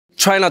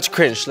Try not to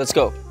cringe. Let's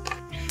go.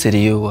 Did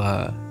you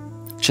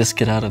just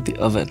get out of the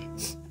oven?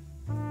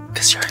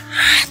 'Cause you're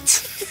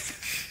hot.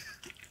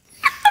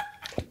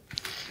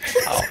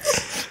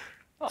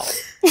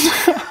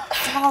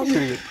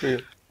 Pretty good, pretty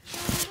good.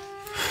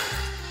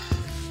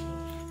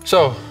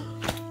 So,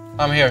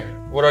 I'm here.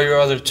 What are your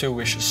other 2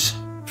 wishes?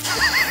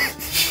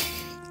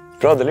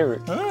 Bra delivery.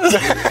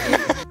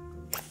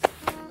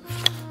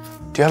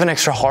 Do you have an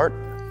extra heart?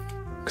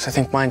 Because I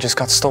think mine just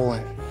got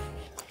stolen.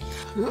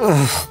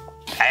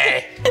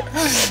 Hey.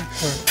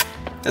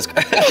 Let's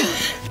go.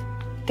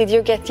 Did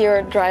you get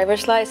your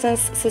driver's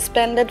license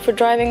suspended for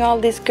driving all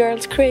these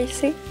girls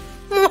crazy?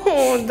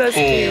 Oh, that's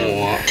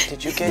cute.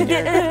 Did you get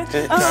your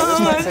driver's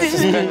license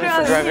suspended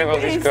for driving all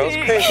these girls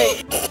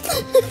crazy?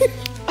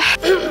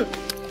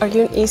 Are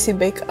you an easy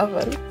bake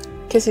oven?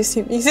 Because you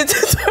seem easy to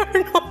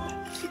turn on.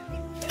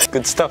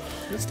 Good stuff.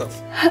 Good stuff.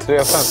 3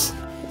 av 5.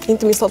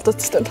 Inte min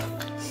stoltaste stund.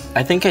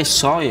 I think I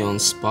saw you on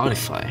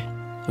Spotify.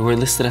 You were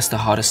listed as the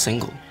hottest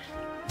single.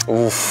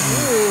 Oof.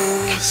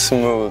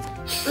 Smooth.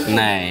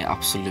 Nej,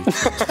 absolut.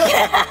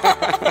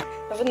 I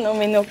wouldn't know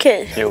me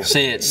okay. Jo.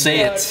 Say it, say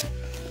it.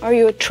 Are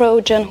you a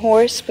Trojan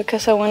horse?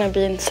 Because I want to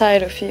be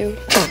inside of you.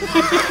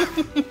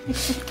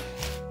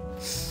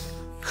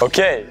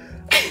 Okay.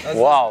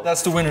 Wow.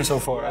 That's the winner so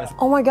far.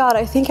 Oh my god,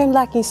 I think I'm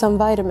lacking some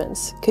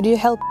vitamins. Could you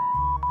help?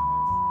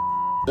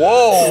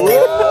 Whoa.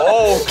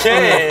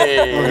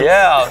 Okay.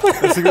 Yeah.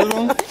 That's a good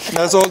one.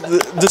 That's all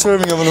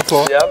deserving of an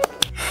applause. Yep.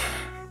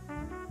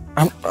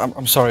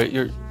 I'm sorry,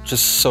 you're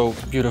just so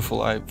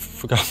beautiful. I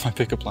forgot my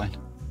pickup line.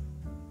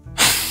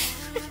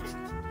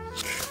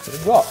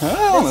 Wow.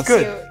 Oh, that's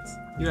good.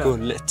 Yeah. Good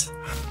lit.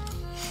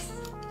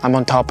 I'm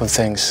on top of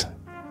things.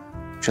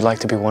 Would you like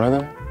to be one of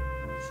them?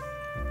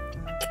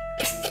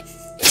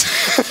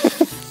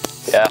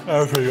 Yeah. That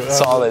was pretty good.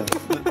 Solid.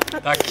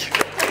 Tack.